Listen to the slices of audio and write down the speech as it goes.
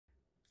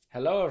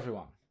Hello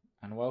everyone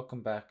and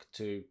welcome back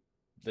to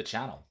the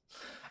channel.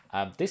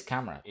 This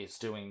camera is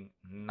doing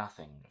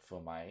nothing for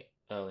my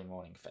early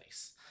morning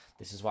face.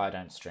 This is why I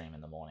don't stream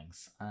in the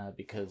mornings,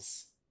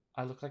 because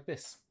I look like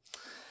this.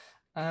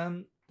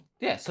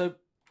 Yeah, so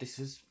this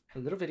is a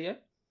little video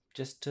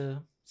just to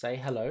say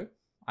hello.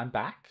 I'm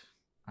back,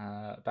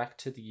 back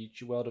to the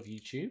YouTube world of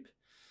YouTube.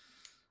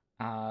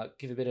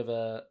 Give a bit of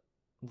a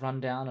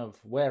rundown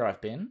of where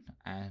I've been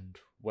and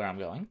where I'm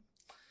going.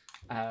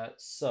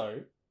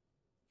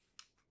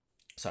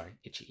 Sorry,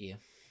 itchy ear.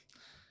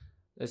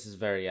 This is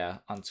very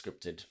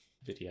unscripted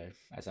video,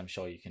 as I'm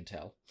sure you can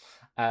tell.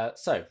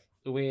 The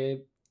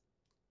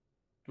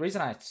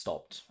reason I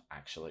stopped,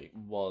 actually,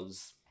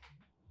 was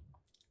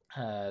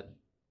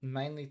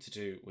mainly to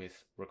do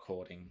with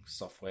recording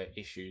software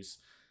issues,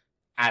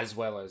 as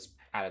well as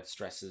added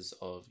stresses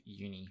of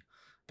uni.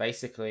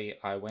 Basically,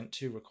 I went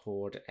to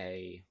record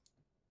a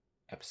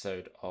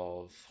episode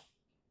of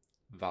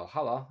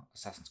Valhalla,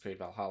 Assassin's Creed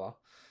Valhalla,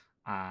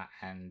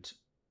 and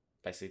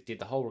basically did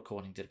the whole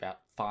recording, did about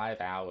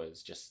 5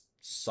 hours, just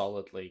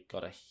solidly,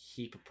 got a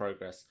heap of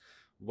progress,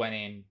 went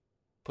in,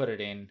 put it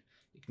in,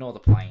 ignore the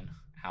plane.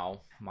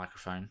 Ow,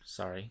 microphone,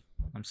 sorry.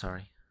 I'm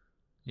sorry.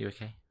 You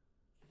okay?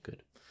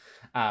 Good.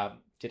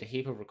 Did a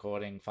heap of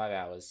recording, 5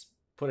 hours,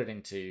 put it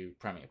into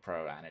Premiere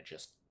Pro, and it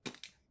just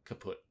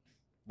kaput.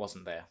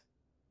 Wasn't there.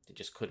 It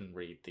just couldn't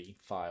read the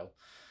file.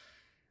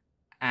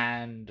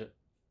 And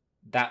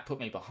that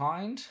put me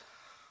behind.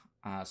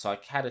 So I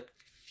had a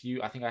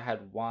few, I think I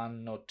had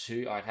one or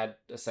two. I had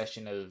a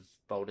session of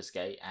Baldur's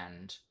Gate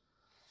and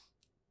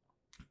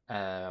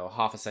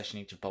half a session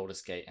each of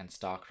Baldur's Gate and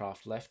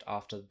StarCraft left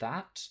after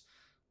that.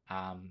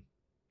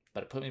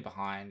 But it put me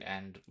behind,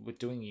 and with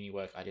doing uni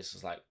work, I just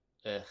was like,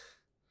 ugh,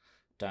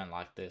 don't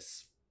like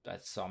this.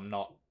 So I'm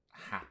not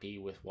happy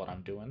with what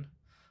I'm doing.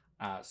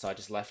 So I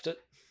just left it.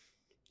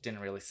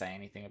 Didn't really say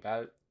anything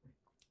about it.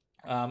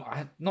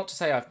 Not to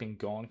say I've been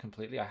gone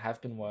completely. I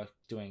have been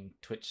doing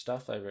Twitch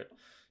stuff over at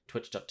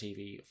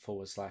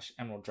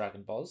twitch.tv/Emerald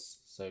Dragon Boz.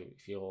 So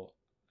if you're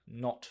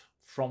not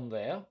from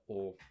there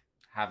or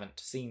haven't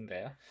seen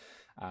there,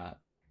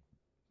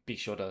 be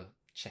sure to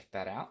check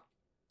that out.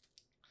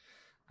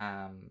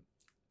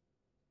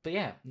 But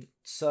yeah,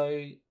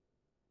 so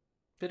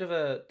what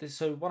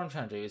I'm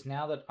trying to do is,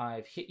 now that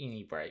I've hit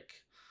uni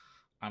break,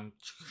 I'm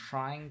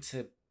trying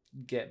to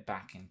get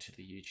back into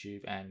the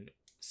YouTube and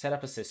set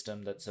up a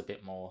system that's a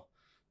bit more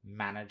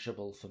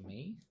manageable for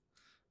me.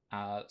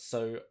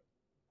 So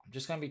I'm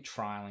just going to be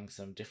trialing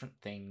some different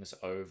things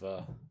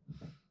over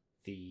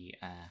the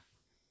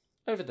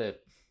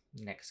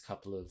next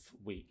couple of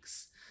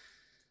weeks.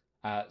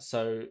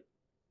 So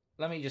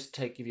let me just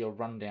give you a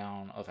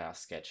rundown of our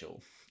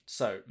schedule.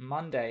 So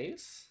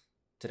Mondays,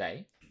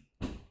 today,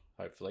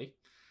 hopefully,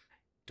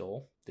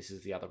 this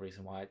is the other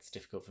reason why it's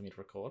difficult for me to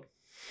record.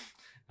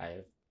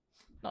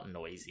 Not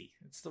noisy.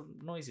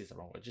 Noisy is the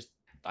wrong word. Just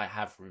I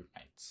have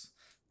roommates,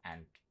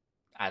 and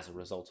as a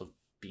result of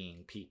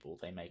being people,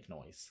 they make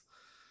noise.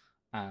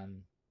 But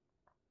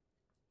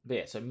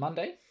yeah, so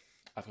Monday,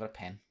 I've got a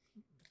pen.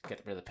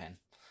 Get rid of the pen.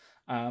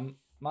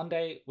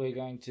 Monday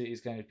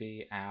is going to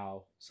be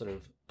our sort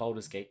of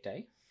Baldur's Gate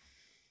day.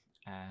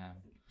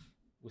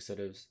 We're sort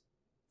of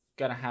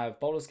going to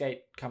have Baldur's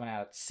Gate coming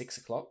out at 6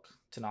 o'clock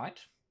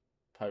tonight.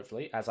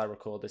 Hopefully, as I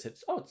record this,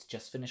 it's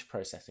just finished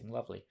processing.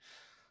 Lovely.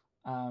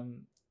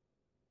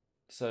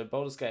 So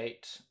Baldur's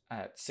Gate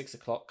at 6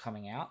 o'clock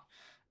coming out.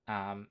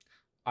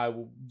 I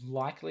will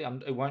likely,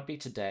 it won't be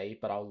today,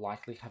 but I'll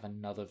likely have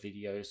another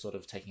video sort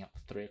of taking up the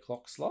 3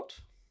 o'clock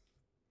slot.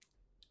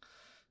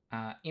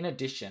 In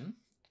addition,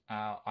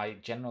 I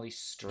generally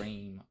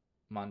stream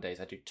Mondays.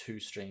 I do 2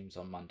 streams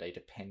on Monday,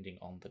 depending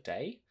on the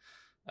day,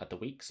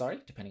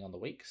 depending on the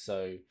week.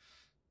 So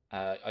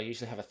I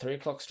usually have a 3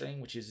 o'clock stream,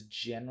 which is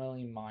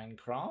generally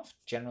Minecraft,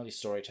 generally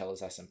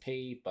Storytellers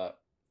SMP, but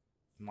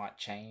might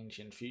change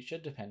in future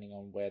depending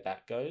on where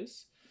that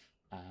goes.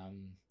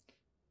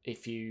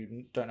 If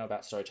you don't know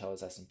about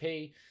Storytellers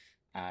SMP,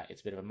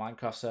 it's a bit of a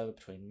Minecraft server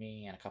between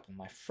me and a couple of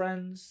my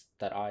friends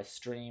that I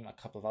stream, a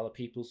couple of other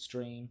people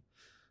stream,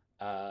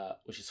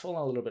 which has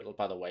fallen a little bit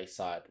by the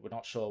wayside. We're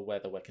not sure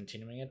whether we're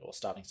continuing it or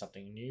starting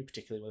something new,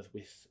 particularly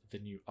with the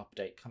new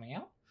update coming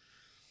out.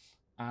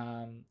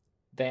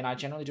 Then I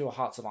generally do a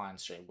Hearts of Iron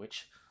stream,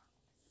 which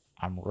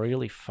I'm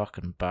really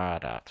fucking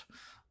bad at.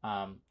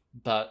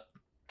 But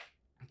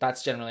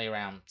that's generally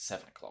around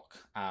 7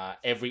 o'clock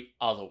every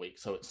other week.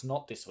 So it's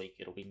not this week,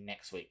 it'll be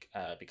next week,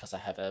 because I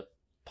have a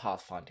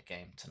Pathfinder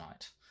game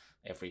tonight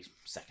every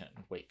second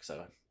week.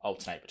 So I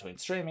alternate between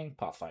streaming,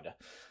 Pathfinder.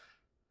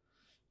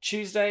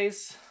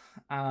 Tuesdays,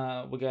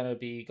 we're going to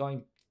be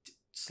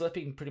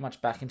slipping pretty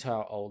much back into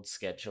our old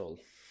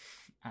schedule.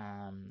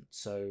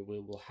 So we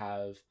will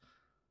have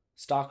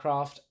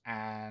StarCraft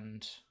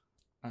and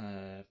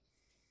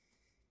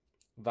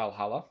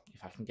Valhalla,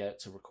 if I can get it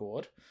to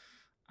record.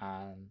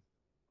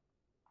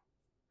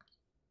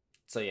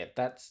 So yeah,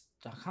 I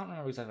can't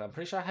remember exactly. I'm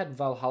pretty sure I had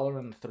Valhalla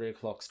in the 3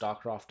 o'clock,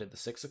 StarCraft in the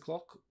 6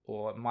 o'clock,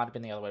 or it might have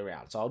been the other way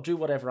around. So I'll do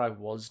whatever I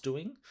was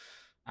doing.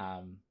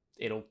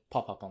 it'll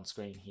pop up on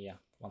screen here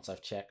once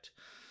I've checked,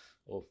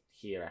 or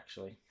here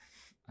actually,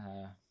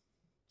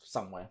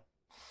 somewhere.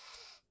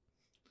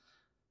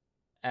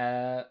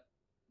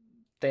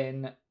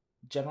 Then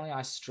generally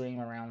I stream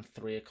around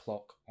 3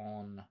 o'clock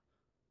on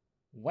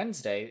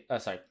Wednesday.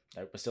 Sorry,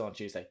 no, we're still on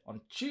Tuesday.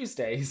 On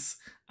Tuesdays,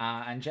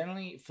 and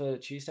generally for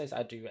Tuesdays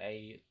I do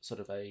a sort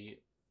of a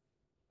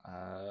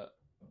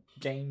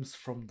games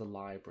from the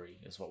library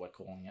is what we're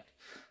calling it.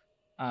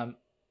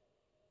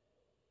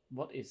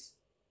 What is?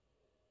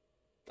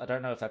 I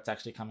don't know if that's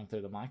actually coming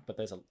through the mic, but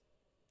there's a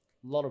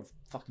lot of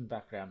fucking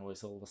background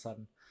noise all of a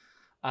sudden.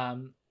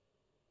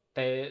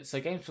 So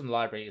games from the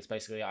library is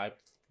basically I've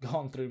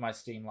gone through my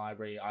Steam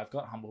library. I've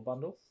got Humble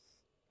Bundle,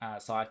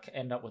 so I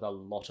end up with a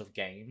lot of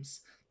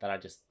games that I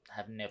just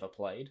have never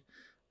played.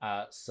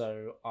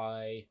 So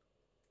I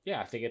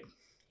figured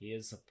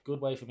here's a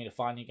good way for me to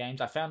find new games.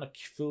 I found a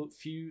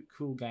few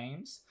cool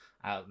games,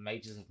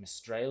 Mages of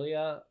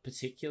Mistralia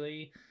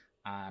particularly,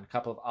 and a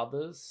couple of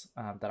others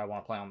that I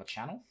want to play on the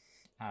channel.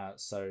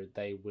 So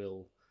they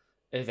will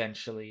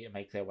eventually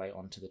make their way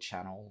onto the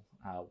channel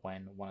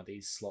when one of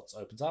these slots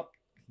opens up.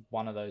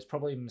 One of those,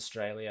 probably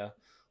Mistralia,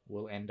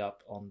 will end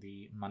up on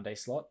the Monday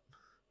slot.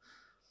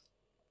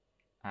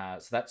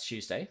 So that's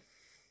Tuesday.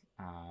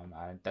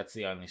 That's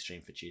the only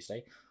stream for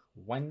Tuesday.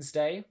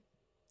 Wednesday,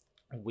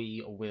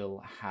 we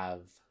will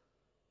have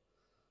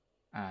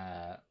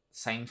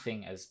same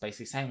thing as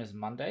basically same as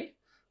Monday.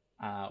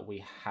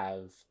 We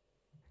have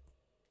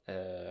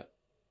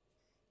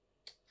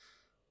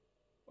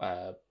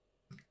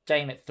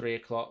game at 3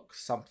 o'clock,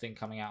 something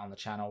coming out on the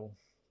channel,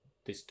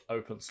 this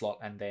open slot,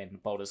 and then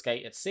Baldur's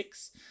Gate at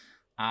 6.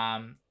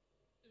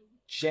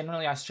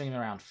 Generally I stream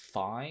around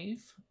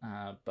 5,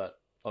 but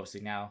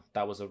obviously now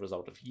that was a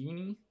result of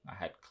uni. I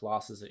had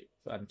classes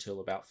until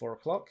about 4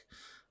 o'clock,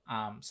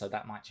 so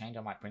that might change.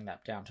 I might bring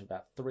that down to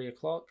about 3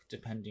 o'clock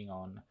depending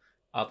on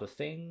other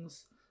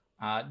things.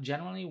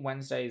 Generally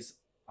Wednesdays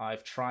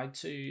I've tried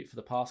to, for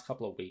the past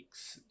couple of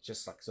weeks,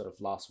 just like sort of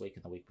last week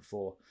and the week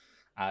before,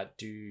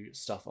 do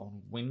stuff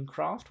on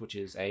Windcraft, which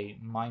is a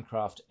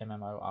Minecraft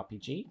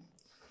MMORPG.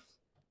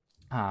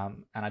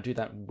 And I do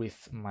that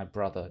with my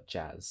brother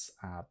Jazz,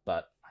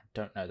 but I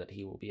don't know that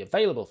he will be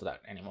available for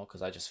that anymore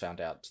because I just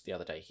found out the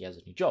other day he has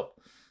a new job,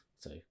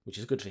 so which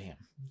is good for him.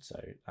 So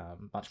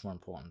much more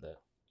important that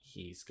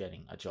he's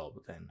getting a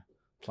job than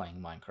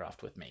playing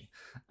Minecraft with me.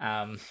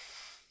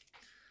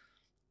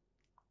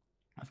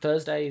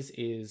 Thursdays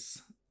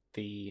is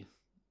the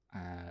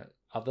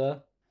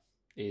other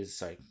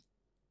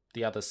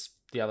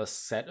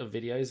set of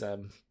videos.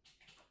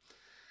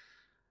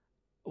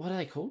 What are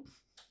they called?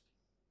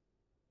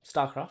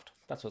 StarCraft.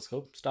 That's what it's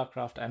called.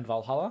 StarCraft and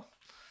Valhalla.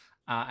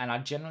 And I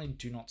generally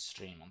do not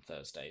stream on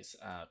Thursdays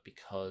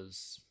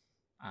because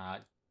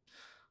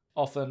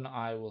often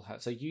I will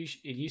have. So it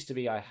used to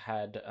be I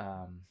had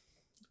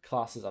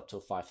classes up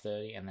till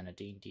 5:30 and then a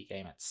D&D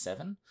game at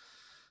 7.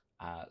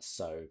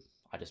 So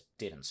I just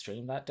didn't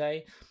stream that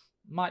day.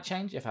 Might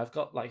change if I've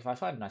got if I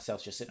find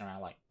myself just sitting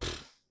around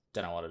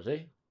don't know what to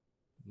do.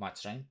 Might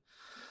stream.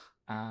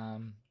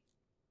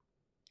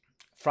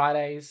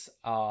 Fridays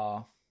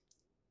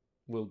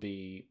will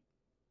be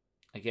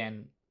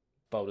again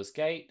Baldur's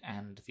Gate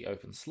and the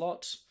open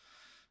slot,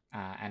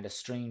 and a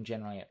stream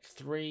generally at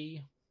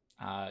 3.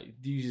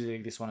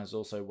 Usually this one is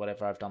also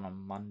whatever I've done on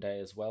Monday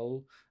as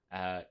well.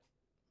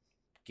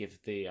 Give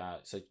the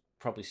so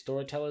probably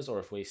Storytellers, or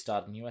if we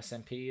start a new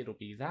SMP, it'll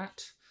be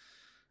that.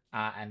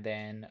 And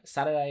then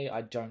Saturday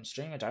I don't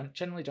stream. I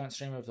generally don't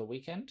stream over the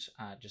weekend,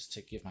 just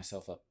to give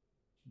myself a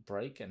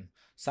break. And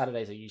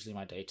Saturdays are usually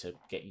my day to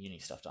get uni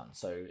stuff done,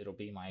 so it'll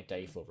be my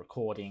day for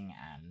recording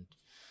and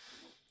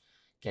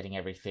getting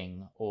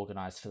everything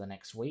organized for the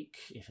next week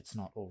if it's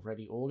not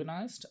already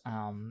organized.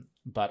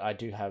 But I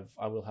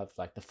will have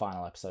the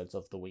final episodes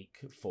of the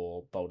week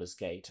for Baldur's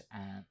Gate,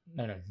 and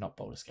no, not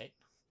Baldur's Gate.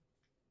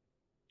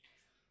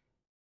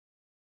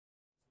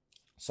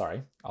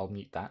 Sorry, I'll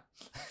mute that.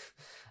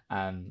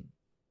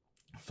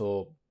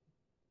 For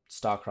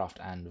StarCraft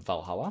and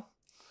Valhalla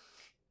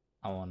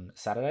on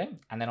Saturday,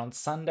 and then on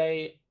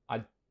Sunday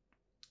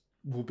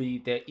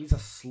there is a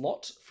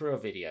slot for a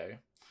video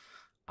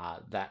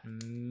that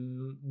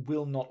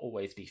will not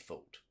always be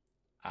filled.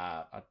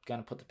 I'm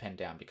going to put the pen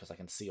down because I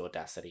can see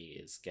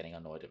Audacity is getting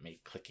annoyed at me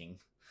clicking.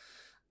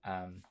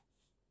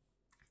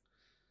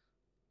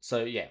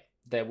 So yeah,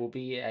 there will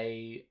be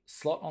a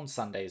slot on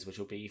Sundays which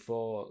will be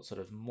for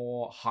sort of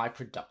more high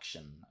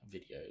production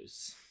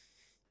videos.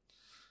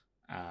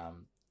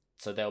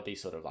 So they'll be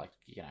sort of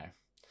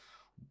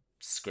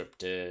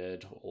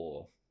scripted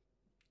or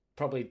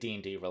probably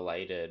D&D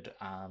related.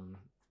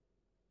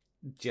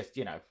 Just,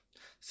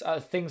 so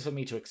things for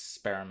me to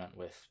experiment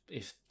with.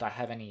 If I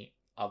have any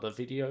other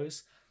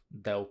videos,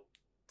 they'll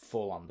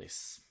fall on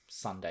this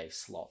Sunday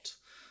slot.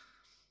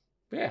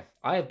 But yeah,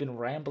 I have been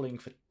rambling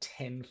for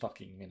 10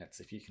 fucking minutes,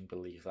 if you can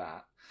believe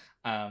that.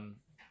 I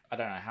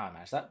don't know how I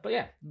managed that, but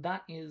yeah,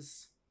 that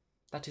is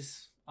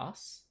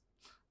us.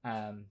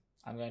 I'm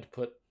going to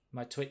put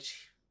my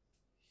Twitch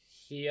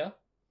here,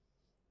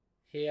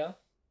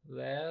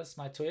 there's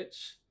my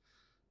Twitch,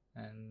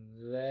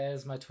 and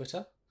there's my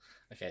Twitter.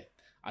 Okay,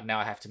 now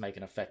I have to make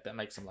an effect that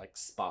makes them like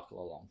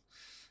sparkle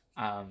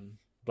along.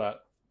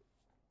 But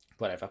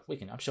whatever,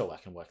 I'm sure I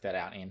can work that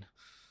out in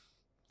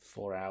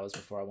 4 hours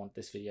before I want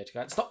this video to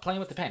go. Stop playing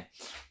with the pen.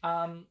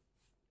 But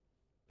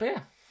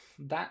yeah,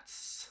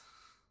 that's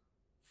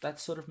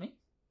sort of me.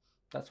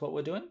 That's what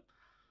we're doing.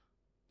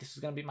 This is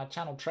going to be my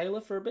channel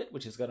trailer for a bit,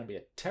 which is going to be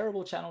a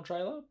terrible channel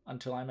trailer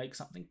until I make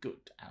something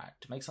good. And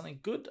to make something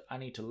good, I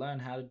need to learn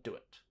how to do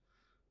it.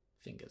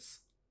 Fingers.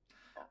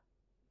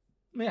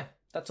 Yeah,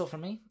 that's all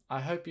from me. I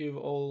hope you've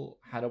all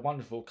had a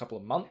wonderful couple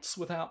of months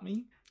without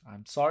me.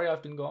 I'm sorry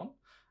I've been gone,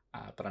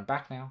 but I'm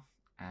back now,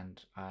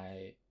 and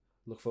I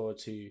look forward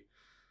to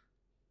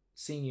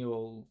seeing you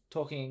all,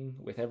 talking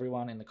with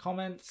everyone in the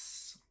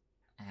comments,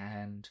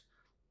 and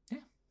yeah,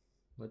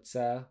 let's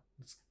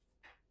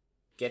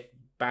get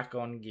back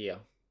on gear.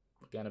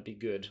 We're gonna be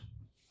good.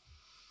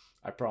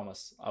 I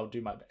promise. I'll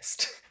do my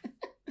best.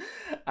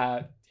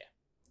 Yeah.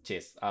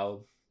 Cheers.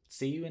 I'll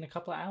see you in a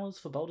couple of hours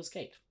for Baldur's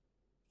Gate.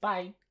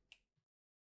 Bye.